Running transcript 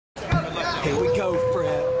Here we go,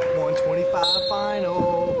 Fred. 125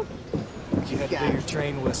 final. You had to do your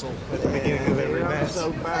train whistle at the beginning of every match. I'm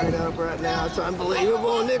so fired up right now. It's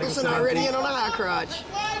unbelievable. Nicholson already in on a high crotch.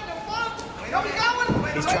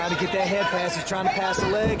 He's trying to get that head pass. He's trying to pass the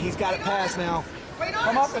leg. He's got it passed now.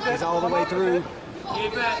 Come up with it. He's all the way through.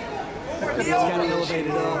 He's got it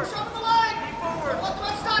elevated up.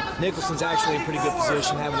 Nicholson's actually in pretty good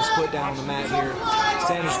position, having his foot down on the mat here.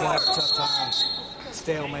 Sanders will have a tough time.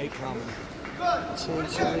 Stalemate coming.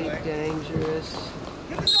 Potentially dangerous.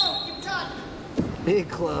 Big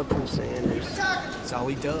club from Sanders. That's all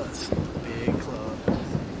he does. Big club.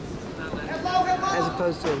 As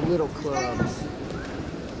opposed to a little club,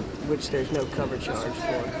 which there's no cover charge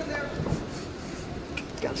for.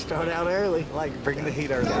 Got to start out early. I like bringing the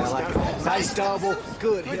heat early. I like it. Nice double.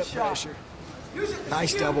 Good hip pressure.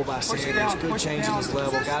 Nice double by Sanders. Good change in his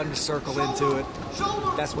level. Got him to circle into it.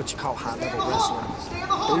 That's what you call high-level wrestling.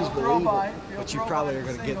 Please believe it. But you probably are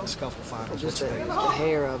going to get in the scuffle finals. Just a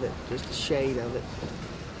hair of it. Just a shade of it.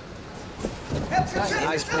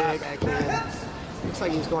 Nice pick. Back in. Looks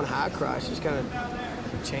like he's going high crotch. He's going to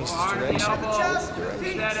change his direction.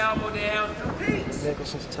 Keep that elbow down.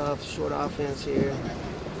 Nicholson's tough. Short offense here.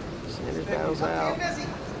 Sanders battles out.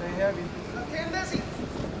 Stay heavy.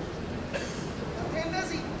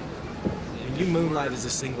 You moonlight as a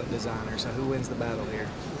singlet designer, so who wins the battle here?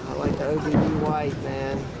 I like the OBB white,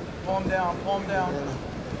 man. Palm down, palm down. Yeah.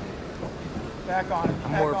 Back on it.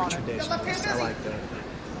 I'm more of a traditionalist. I like that.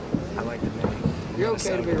 I like the mini. You're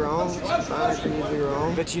okay to be wrong. It's fine for you to be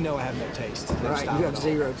wrong. But you know I have no taste. No Right, style you at have all.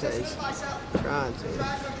 zero taste. Trying to.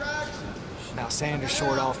 Now Sanders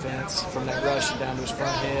short offense from that rush down to his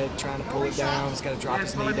front head, trying to pull it down. He's got to drop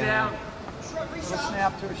his knee down. Little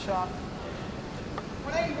snap to a shot.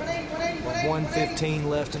 1:15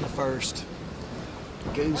 left in the first.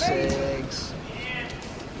 Goose eggs.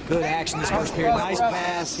 Good action this first period. Nice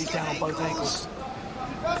pass. He's down on both ankles.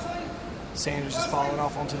 Sanders is falling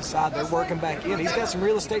off onto the side. They're working back in. He's got some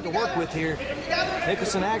real estate to work with here.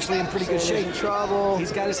 Nicholson actually in pretty good shape. In trouble.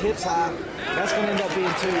 He's got his hips high. That's going to end up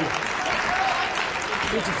being 2.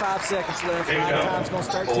 55 seconds left. Ride time's going to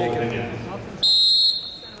start ticking.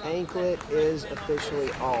 Anklet is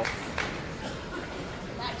officially off.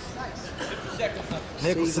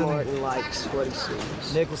 Steve Martin likes what he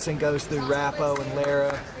sees. Nicholson goes through Rappo and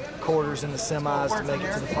Lara, quarters in the semis to make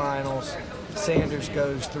it to the finals. Sanders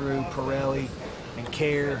goes through Pirelli and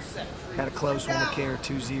Kerr. Had a close one with Kerr,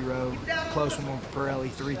 2-0. Close one with Pirelli,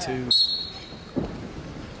 3-2.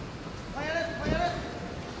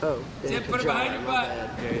 Oh, Tim, put it behind your butt.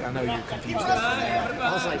 Yeah, I know you're confused.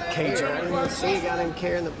 I was like, Kerr. I didn't even see it. Got him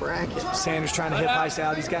Kerr in the bracket. Sanders trying to hip ice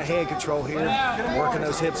out. He's got head control here. Working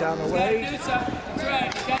those hips out in the way. That's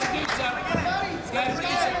right. You gotta do something. You gotta do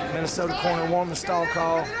something. Minnesota corner wanting the stall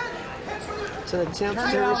call. It's an attempt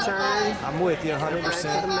to return. I'm with you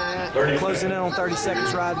 100%. Closing in on 30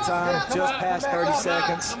 seconds ride time. Just past 30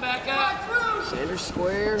 seconds. Come back up. Sanders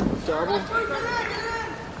square, double.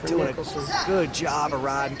 Doing a good job of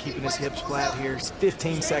riding, keeping his hips flat here.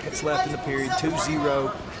 15 seconds left in the period,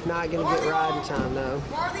 2-0. Not going to get riding time, though.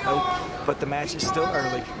 Nope, but the match is still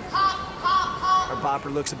early. Our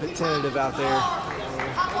bopper looks a bit tentative out there.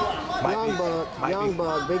 Young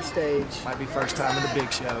Buck, big stage. Might be first time in the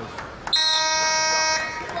big show.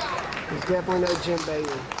 He's definitely no Jim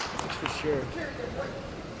Bailey, that's for sure.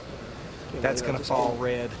 That's going to fall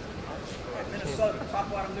red.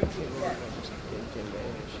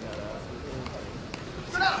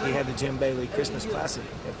 He had the Jim Bailey Christmas Classic.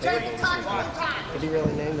 Did he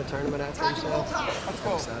really name the tournament after himself? Let's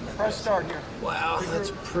go. Fresh start here. Wow,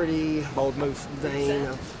 that's pretty Bold move. vain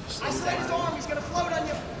of somebody.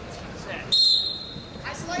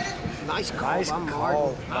 Nice call. Nice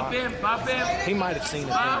call. Pop in, pop in. He might have seen it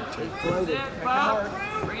there, too. Floated.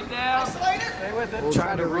 Pop. Bring it down. Stay with it. We'll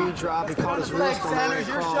try to re-drop. He caught his wrist on the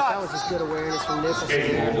cross. That was just good awareness from Nicholson.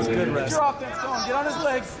 It's good Get your wrestling. offense going. Get on his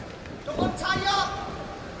legs.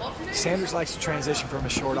 Sanders likes to transition from a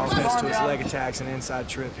short offense to his leg attacks and inside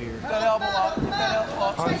trip here. Get that elbow up. Get that elbow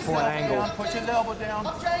up. Hunting for an angle. Down. Push his elbow down.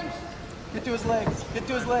 Get to his legs. Get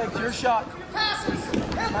to his legs. Your shot. Nice,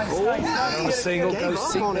 nice, On a nice. single, Gave goes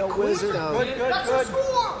up on it seatbelt quick, wizard. though. Good, good, good.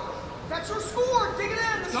 That's your score. Dig it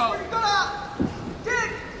in. This is where you're good at.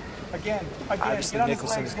 Dig. Again. Obviously, Get on his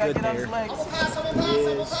Nicholson legs. is Gotta good get on his there. legs.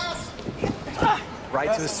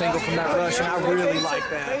 Right to the single from that rush, and I really like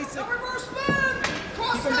that. Basic. Reverse spin.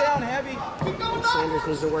 Keep him down heavy. Keep going Sanders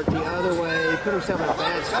needs to work the other way. He put himself in a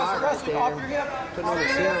bad spot right Off your there. hip. Putting on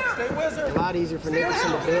his hip. Stay wizard. A lot easier for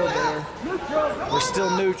Nicholson to build there. We're still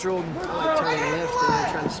neutral. I like turning left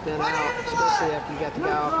and trying to spin out, especially after you got the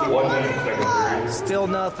guy off the wall. Still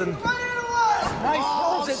nothing. Nice.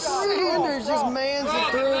 Oh, Sanders just mans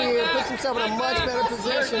it through here, puts himself in a much better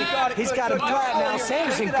position. He's got him flat now.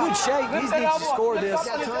 Sanders in good shape. He needs to score this. He's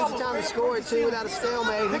got tons of time to score it too without a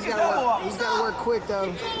stalemate. He's got to work quick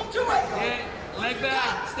though. Okay, leg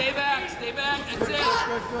back. Stay back. Stay back. That's it.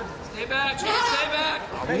 Stay back. Stay back.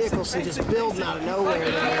 Nicholson just building out of nowhere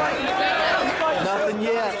there. Nothing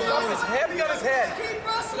yet. Heavy on his head.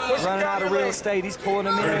 Running out of real estate. He's pulling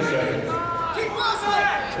him in.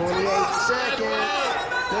 28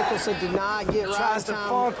 seconds. Nicholson did not get right Tries to time.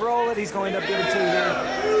 funk roll it. He's going to end up getting 2 here.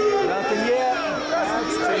 Nothing yet.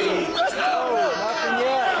 That's 2. Oh, nothing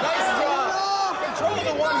yet. Nice job. Control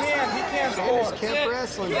the one hand. He can't score. Sanders kept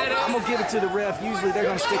wrestling. I'm going to give it to the ref. Usually they're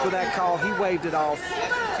going to stick with that call. He waved it off.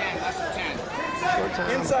 Short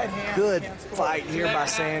time. Inside hand. Good fight here by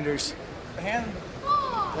Sanders. The hand.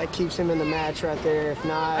 That keeps him in the match right there. If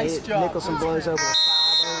not, Nice job. Nicholson blows over a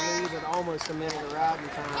 5-0 lead with almost a minute of riding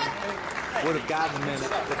time. Would have gotten a minute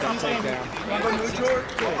with that takedown. Want to go neutral?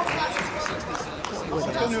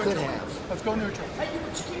 Could have. Let's go neutral.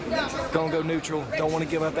 Gonna go neutral. Don't want to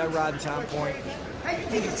give up that riding time point. Hey, you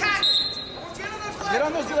keep attacking. Get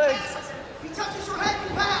on those legs. He touches your head,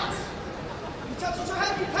 you pass. He touches your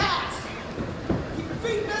head, you pass. Keep your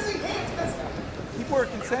feet busy, hands busy. Keep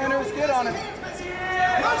working, Sanders. Get on him. Hands busy.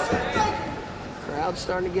 Motion, fake. Crowd's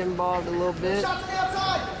starting to get involved a little bit. Shots on the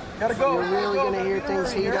outside. Gotta go. You're really going to hear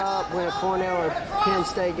things heat up when a Cornell or Penn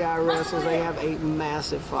State guy wrestles. They have a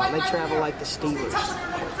massive fight. They travel like the Steelers. Stay tough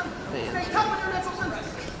in there, Fans. Nicholson.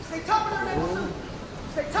 Stay tough in there, Nicholson.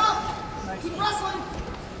 Stay tough. Keep wrestling.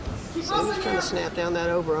 Keep Sanders wrestling trying to snap down that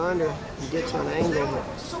over-under and get to an angle,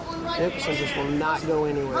 but Nicholson just will not go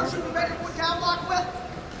anywhere. Motion, ready for down block whip.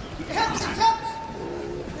 Keep your hips and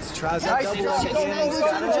tips. Tries that double leg again. He's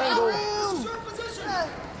got an angle.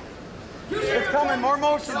 It's coming. More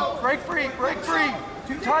motion. Break free. Break free.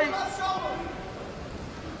 Too tight.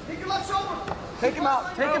 Take your left shoulder. Take him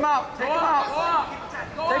out. Take him out. Take him out.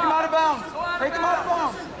 Take him out of bounds. Take him out of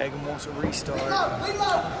bounds. Hagan wants a restart. Lead low. Lead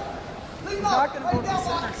low. Lead low. Not going to go Ready to the down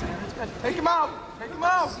center, block. Sanders. Take him out. Take him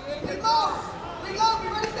out. Lead low. Lead low. Be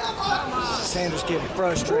ready down block. Sanders getting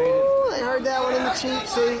frustrated. Ooh, they heard that one in the cheap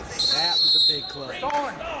seats. That was a big club.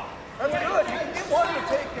 Going. That's good. You can get one to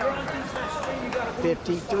take down.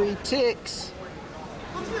 53 ticks.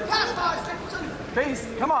 Look for your pass guys, Nicholson. Base.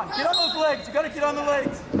 Come on. Get on those legs. You got to get on the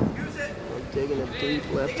legs. They're digging a deep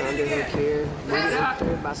left underhook here. Moving up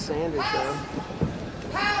there by Sanders, though.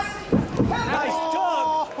 Pass. Nice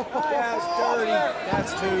dunk. That's dirty.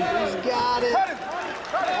 That's 2. He's got it.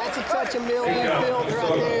 That's a touch of mildew filled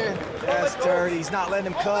right there. That's dirty. He's not letting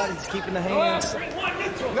him cut. He's keeping the hands.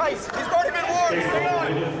 Nice. He's already been warned. Stay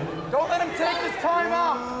on. Don't let him take his time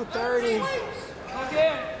out. Oh, 30.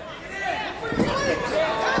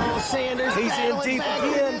 Oh, Sanders. He's in battling deep back.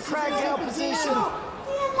 again. This is Cracked a out good position. Forward.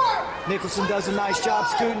 Nicholson does a nice job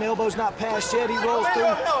scooting. Elbow's not passed yet. He rolls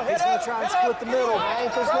through. He's going to try and split the middle.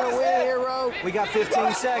 Ankle's going to win here, Ro. We got 15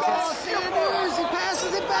 Oh, seconds. Sanders. He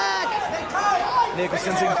passes it back.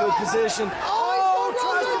 Nicholson's in good position. Oh,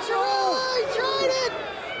 tries to try. He tried it.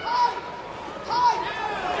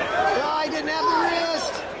 No, he didn't have the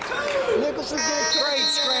wrist. Nicholson's going to Great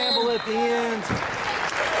scramble at the end.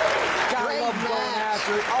 Gotta Great love going match.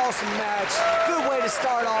 after it. Awesome match. Good way to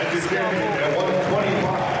start off the scuffle. At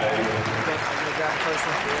 125.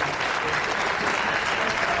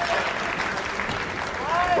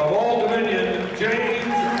 From all